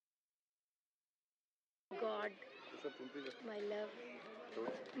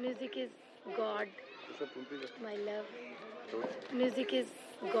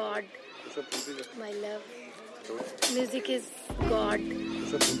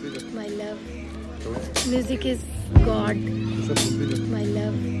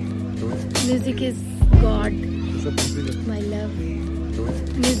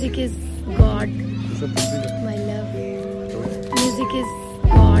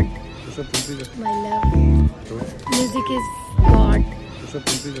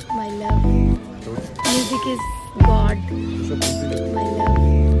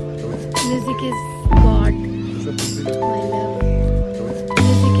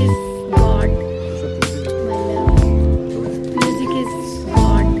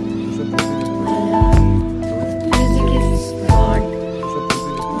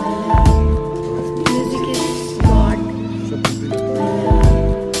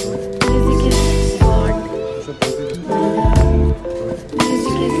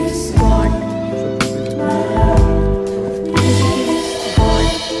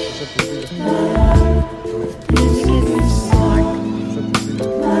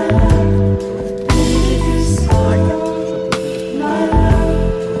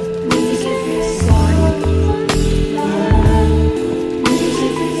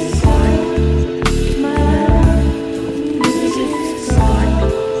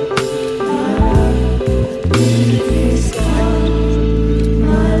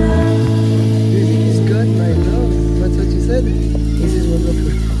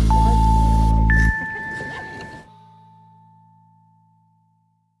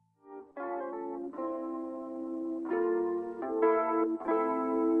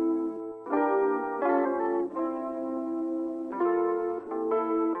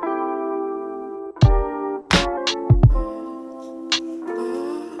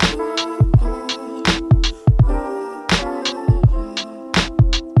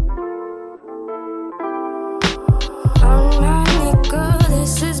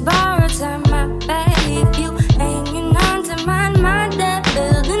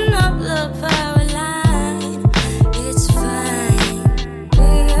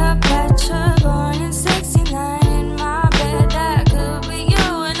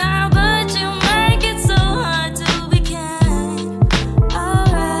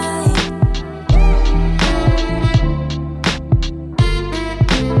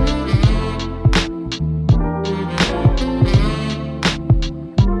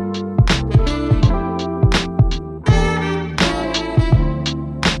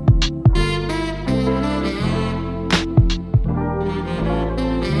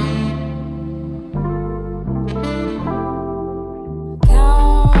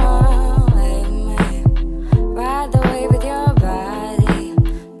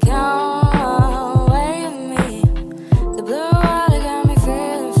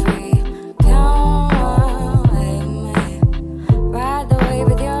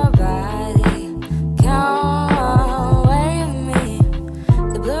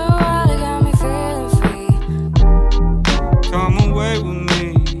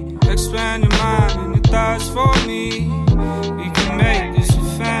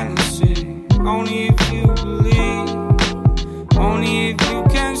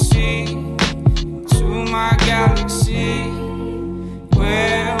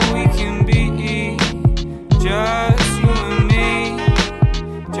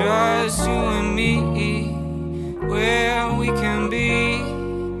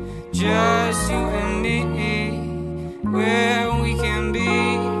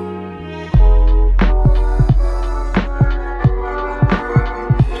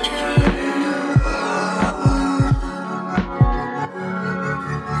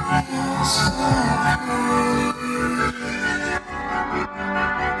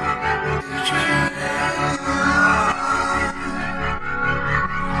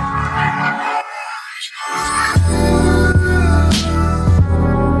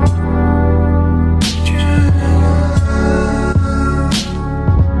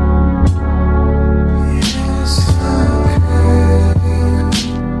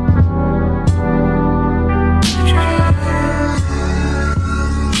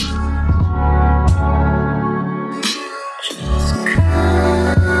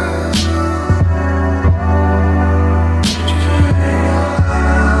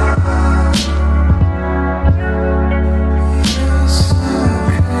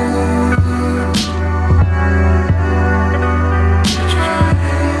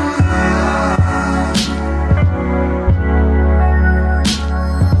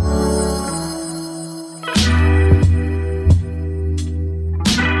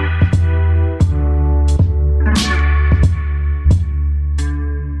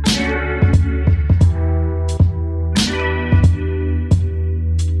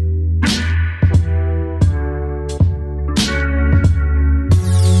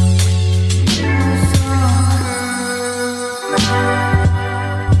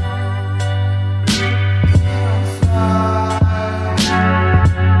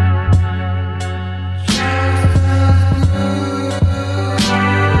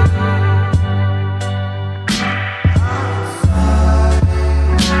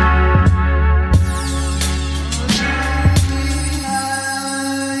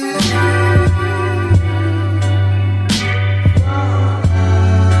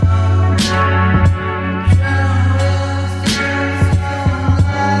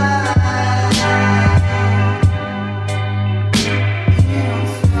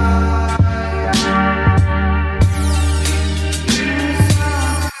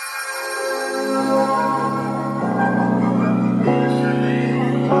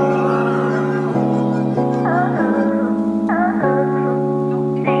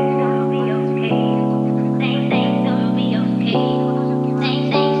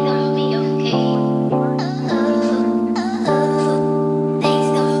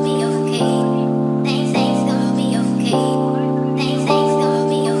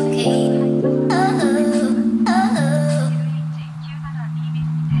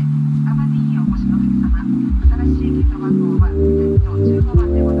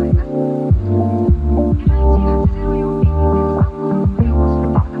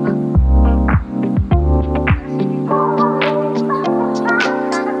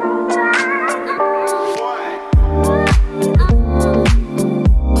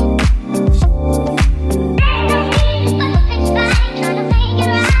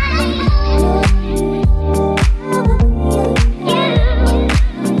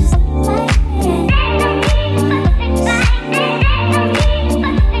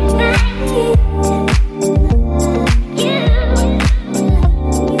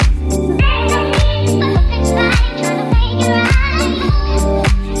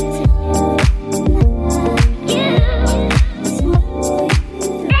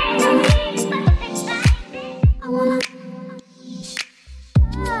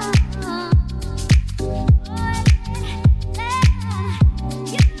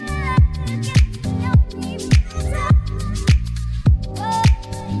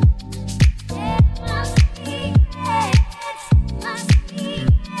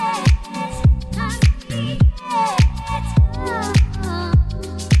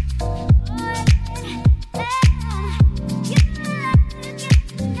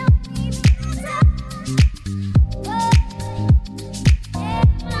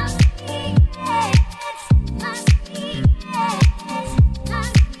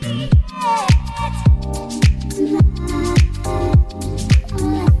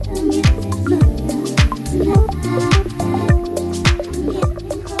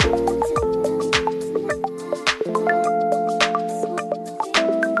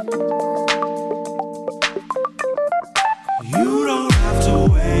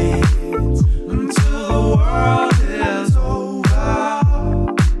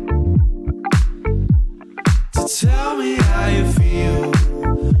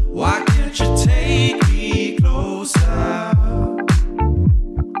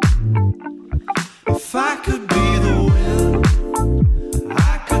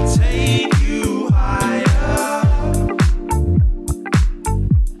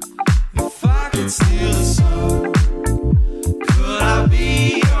could steal the sun? Could I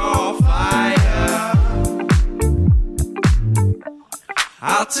be your fire?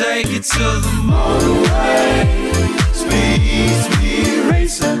 I'll take you to the motorway. Speed, speed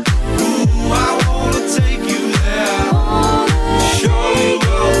racer. Ooh, I wanna take you there. Show you a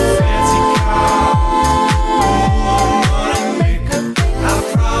fancy car. Ooh, I'm gonna make it. I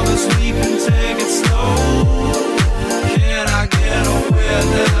promise we can take it slow. Can I get a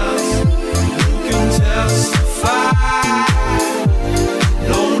witness who can testify?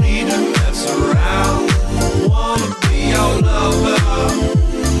 No need to mess around. Wanna be your lover,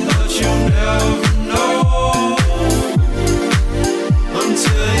 but you never know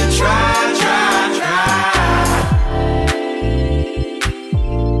until you try, try, try.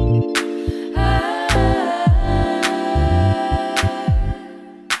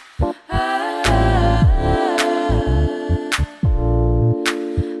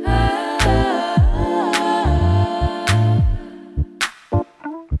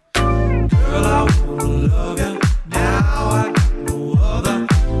 Girl, I wanna love you. Now I got no other.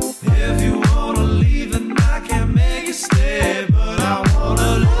 If you wanna leave, then I can't make you stay. But I wanna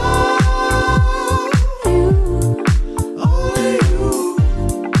love you, only you,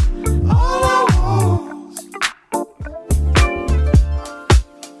 all I want.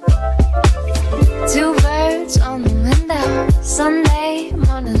 Two birds on the window, Sunday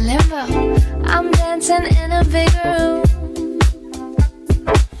morning limbo. I'm dancing in a big room.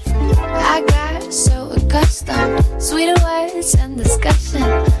 I got so accustomed, sweeter words and discussion.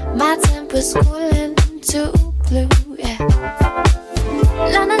 My temper's cooling to blue, yeah.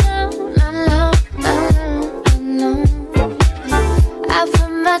 No, no, no, no, no, no, no, no. I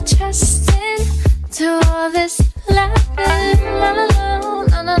put my trust in to all this loving. No, no, no,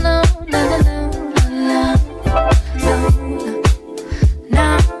 no, no, no, no, no, no, no, no,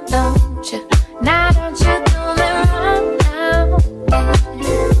 no. Now don't you do me wrong now, yeah.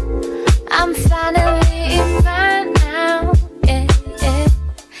 I'm finally fine now, yeah, yeah.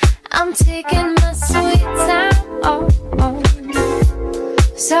 I'm taking my sweet time, oh, oh.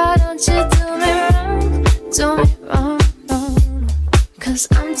 So don't you do me wrong, no. 'Cause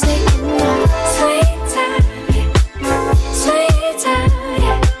I'm taking my sweet time, yeah. Sweet time,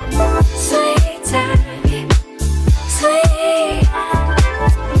 yeah. Sweet time, yeah. Sweet,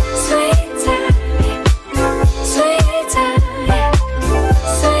 sweet time, yeah. Sweet time, yeah.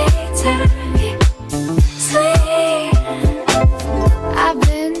 Sweet time, yeah. Sweet. I've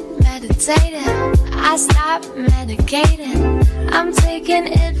been meditating, I stopped medicating. I'm taking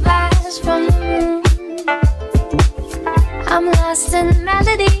advice from the moon. I'm lost in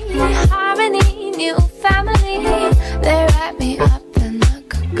melody, harmony, new family. They wrap me up in a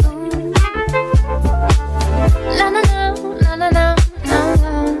cocoon. No, no, no, no, no, no, no,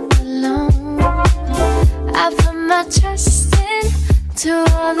 no, no. I put my trust in to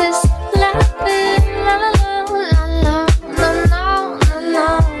all this loving. No, no, no, no, no, no, no,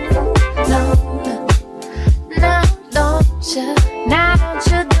 no, no. Now don't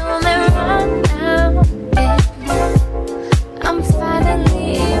you do me wrong now, yeah. I'm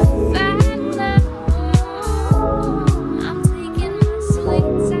finally back now. I'm taking my sweet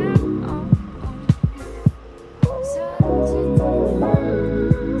time, oh, oh. So don't you do me wrong.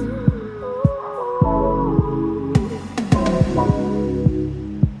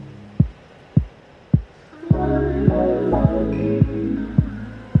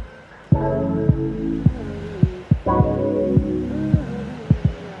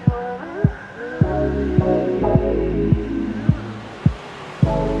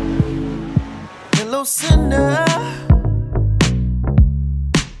 Hello, sinner.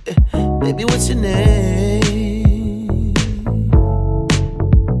 Baby, what's your name?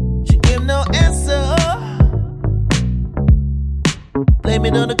 She gave no answer. Blame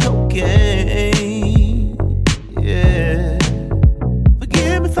it on the cocaine. Yeah.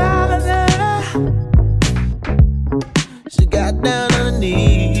 Forgive me, Father. She got down on her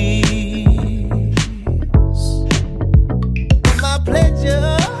knees. For my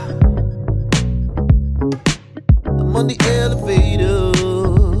pleasure, I'm on the elevator.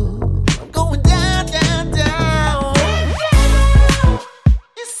 I'm going down, down, down.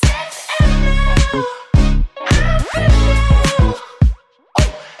 You said and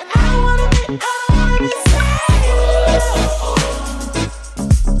I wanna be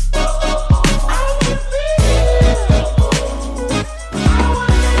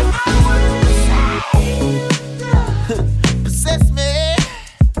possess me.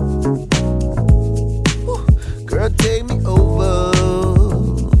 Girl, take me over.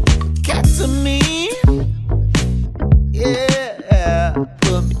 Capture me. Yeah,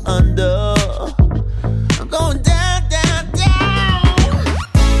 put me under.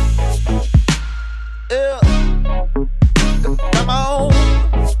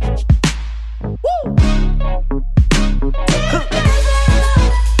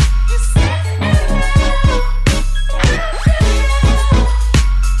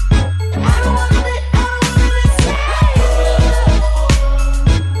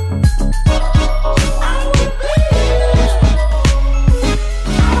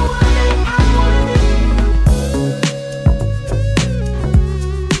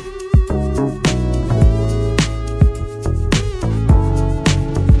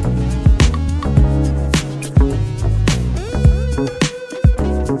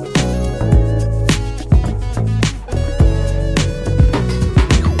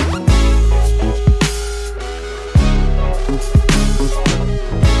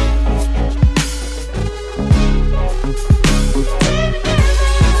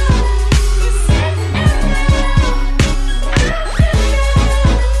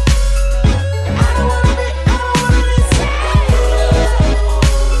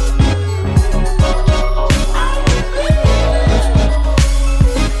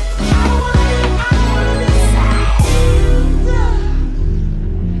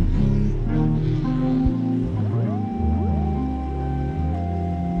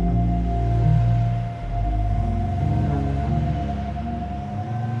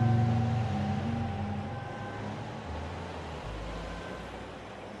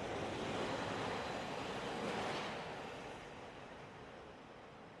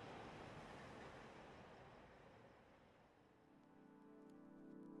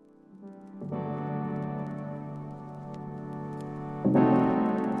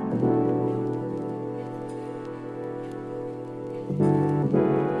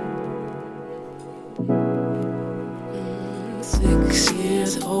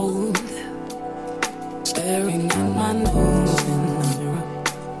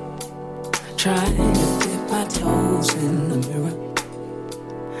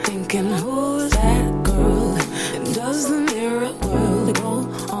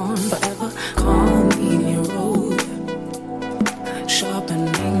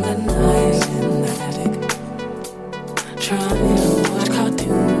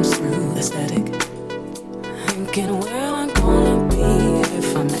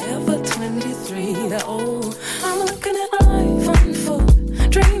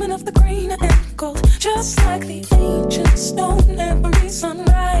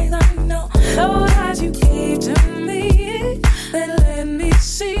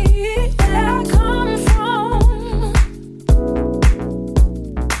 see where I come from.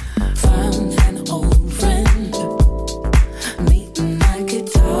 Found an old friend, meeting my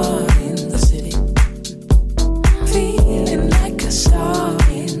guitar in the city, feeling like a star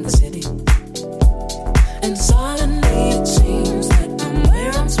in the city. And suddenly it seems that I'm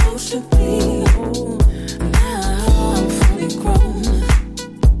where I'm supposed to be. Oh, now I'm fully grown,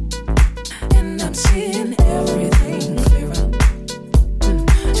 and I'm seeing everything clearer.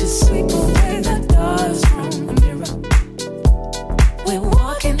 Just sweep away the dust from the mirror. We're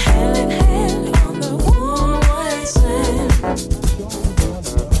walking hand in hand on the warm white sand.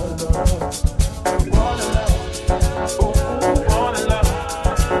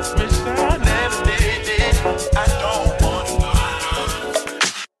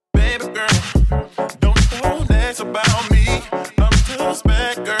 About me, I'm just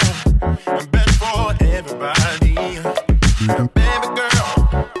bad girl, I'm bad for everybody. Baby girl,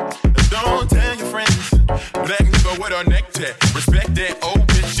 don't tell your friends, black nigga with her neck tat, respect that old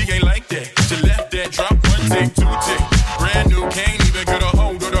bitch, she ain't like that. She left that, drop one tick, two tick, brand new, can't even get a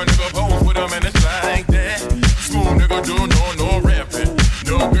hold of her nigga pose with him and it's like that. Smooth nigga do no rapping,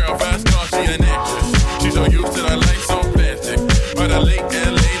 no girl fast star, she an actress. She's so used to the life so plastic, but I like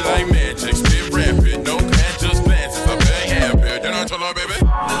LA like magic, spit rapid, no just glances, I'm very happy. Then I told her, baby,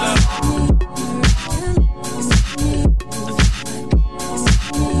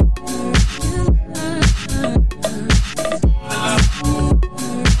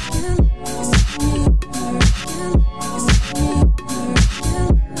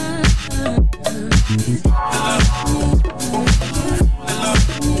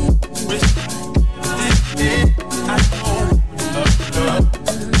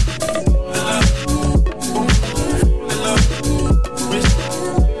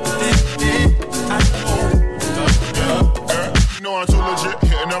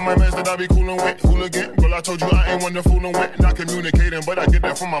 but I get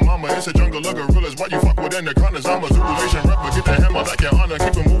that from my mama. It's a jungle of gorillas. Why you fuck with anacondas? I'm a Zulu Nation rapper. Get the hammer like your honor.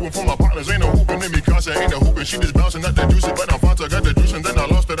 Keep it moving for my partners. Ain't no hooping in me, Casa. Ain't no hooping. She just bouncing out that juicy. But I'm Fanta. Got the juice and then I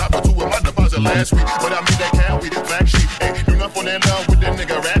lost it. I put two with my deposit last week. But I made that cat with black sheep. Hey, do not fall in love with that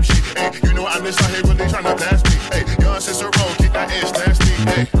nigga rap shit. Hey, you know I'm just out here really trying to pass me. Hey, young Cicero, keep that ass nasty.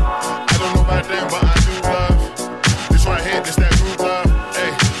 Hey, I don't know about them, but I do love. This right here, this that group love.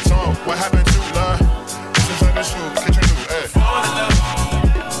 Hey, song, what happened to love? This is on the shoe, kitchen new. Hey. Fall in love.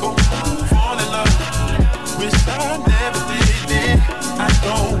 Wish I never did it. I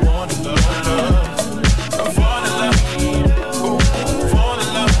don't wanna love. Fall in love. Ooh, fall in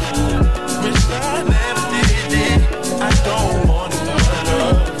love. Wish I never did it. I don't wanna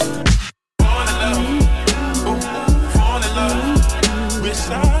love. Fall in love. Ooh, fall in love. Wish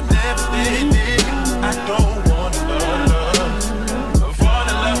I never did it. I don't wanna love. Fall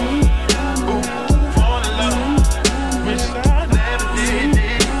in love. Ooh, fall in love. Wish I never did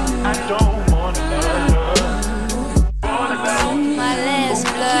it. I don't wanna love. My last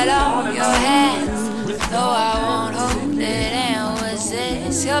blood on your hands. No, I won't hold it. And was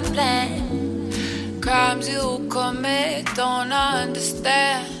this your plan? Crimes you commit, don't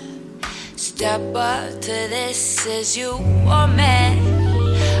understand. Step up to this as you a man.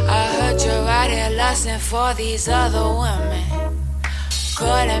 I heard you're out here lusting for these other women.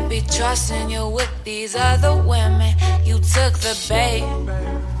 Couldn't be trusting you with these other women. You took the bait.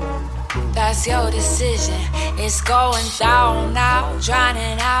 That's your decision. It's going down now,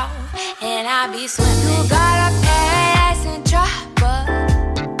 drowning out, and I be swimming. You got a paradise in trouble.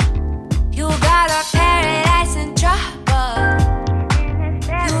 You got a paradise in trouble.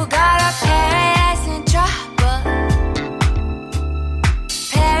 You got a paradise in trouble.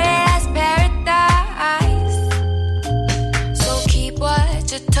 Paradise, paradise. So keep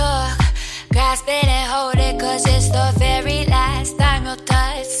what you took. Grasp it and hold it, 'cause it's the very last time you'll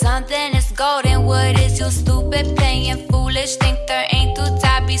touch something that's golden. What is you stupid playing foolish? Think there ain't two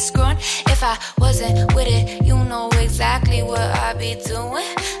top be screwing. If I wasn't with it, you know exactly what I be doing.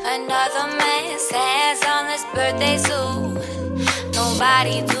 Another man's hands on this birthday suit.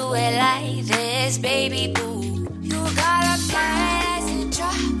 Nobody do it like this, baby boo. You got a paradise in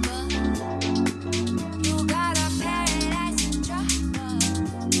trouble. You got a paradise in trouble.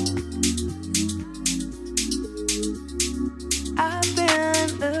 I've been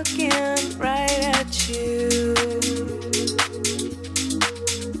looking right at you,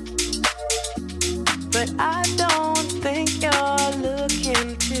 but I don't think you're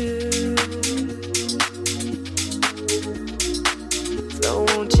looking too. So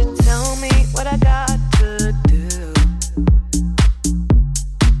won't you tell me what I got to do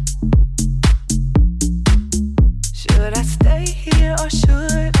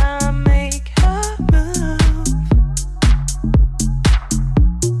should I make a move?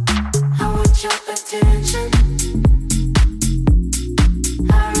 I want your attention.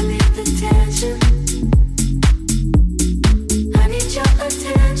 I relieve the tension. I need your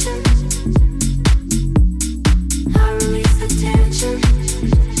attention. I release the tension.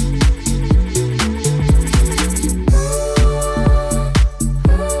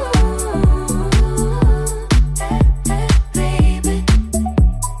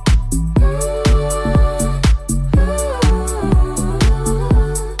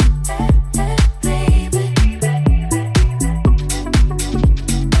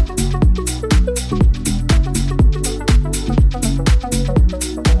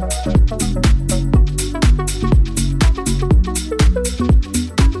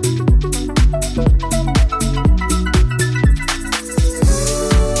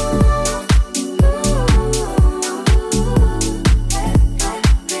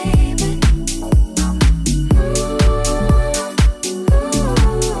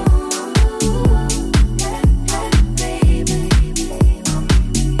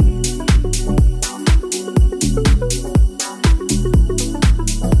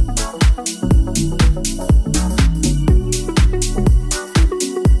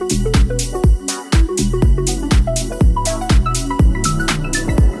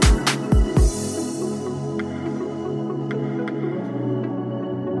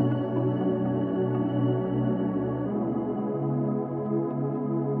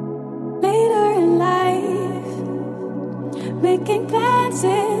 Making plans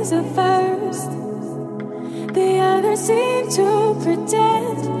is a first. The others seem to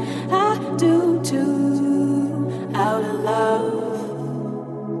pretend I do too, out of love.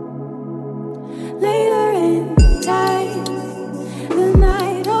 Later in time, the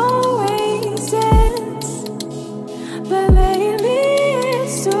night always ends, but lately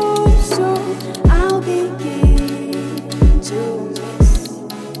it's so soon I'll begin to miss.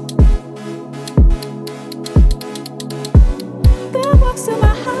 There walks to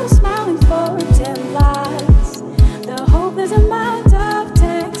my house smiling for 10 lights. The hope is a mind of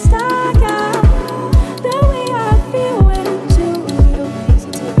text I got. The way I feel when it's too little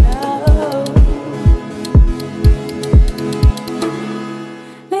easy to know.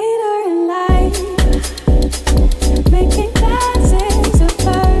 Later in life, making plans is a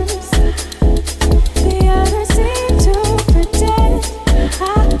first. The others seem to pretend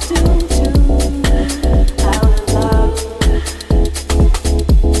I do too, out of love.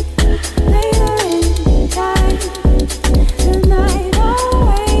 Later in time, the night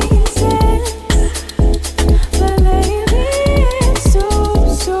always ends, but lately it's so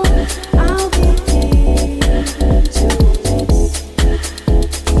I'll begin to miss.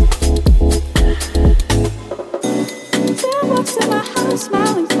 There walks to my house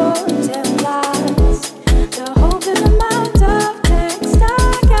smiling for 10 lights. The hope in the mind of text I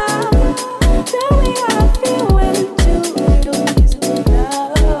got. The way I feel when it's too little easy to know.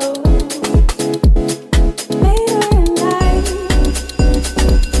 Later in life,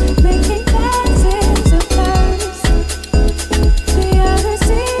 making plans is a first. The others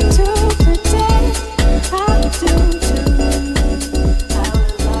seem to pretend I do too, out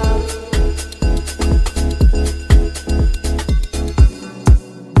of love.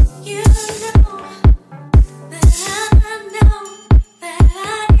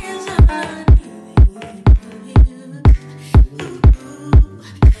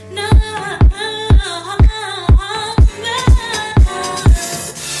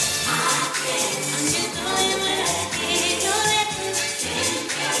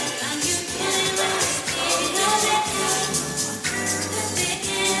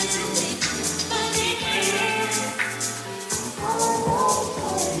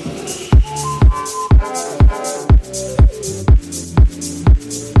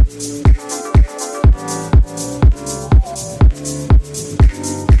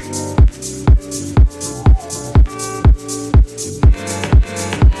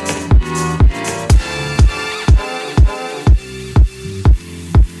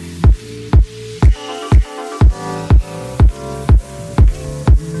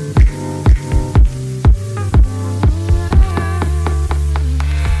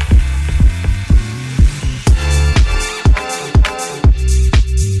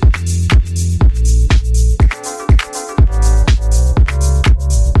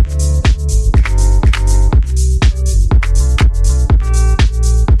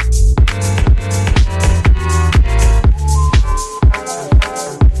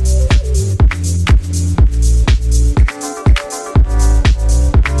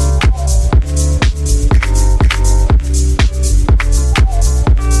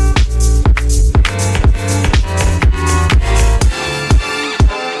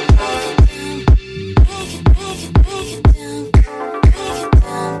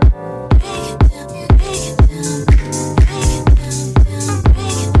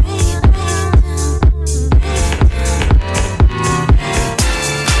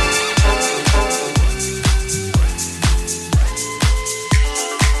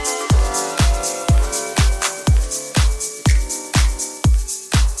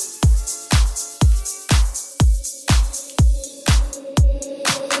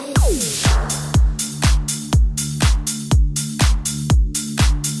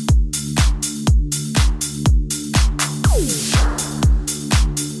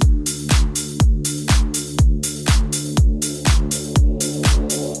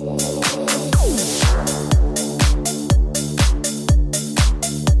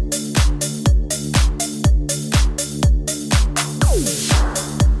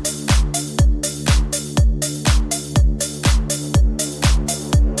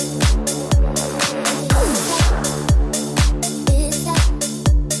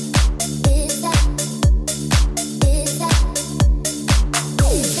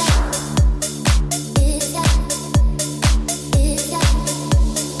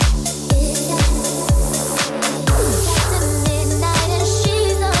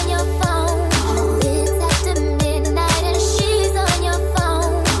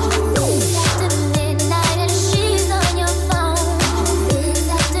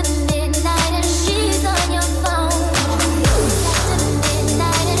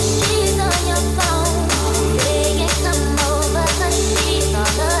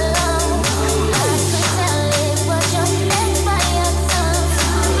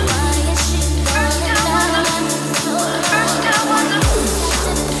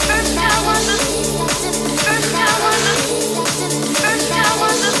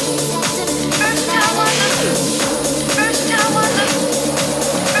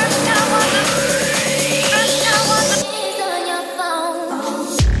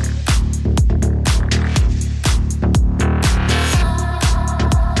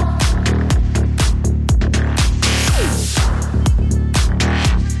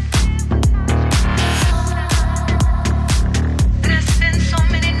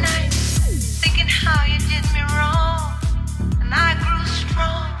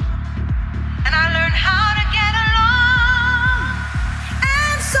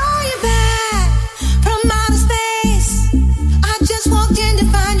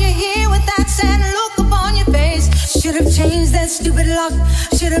 stupid lock.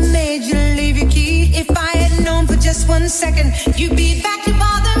 Should have made you leave your key. If I had known for just 1 second, you'd be back to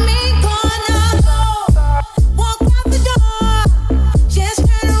bother me.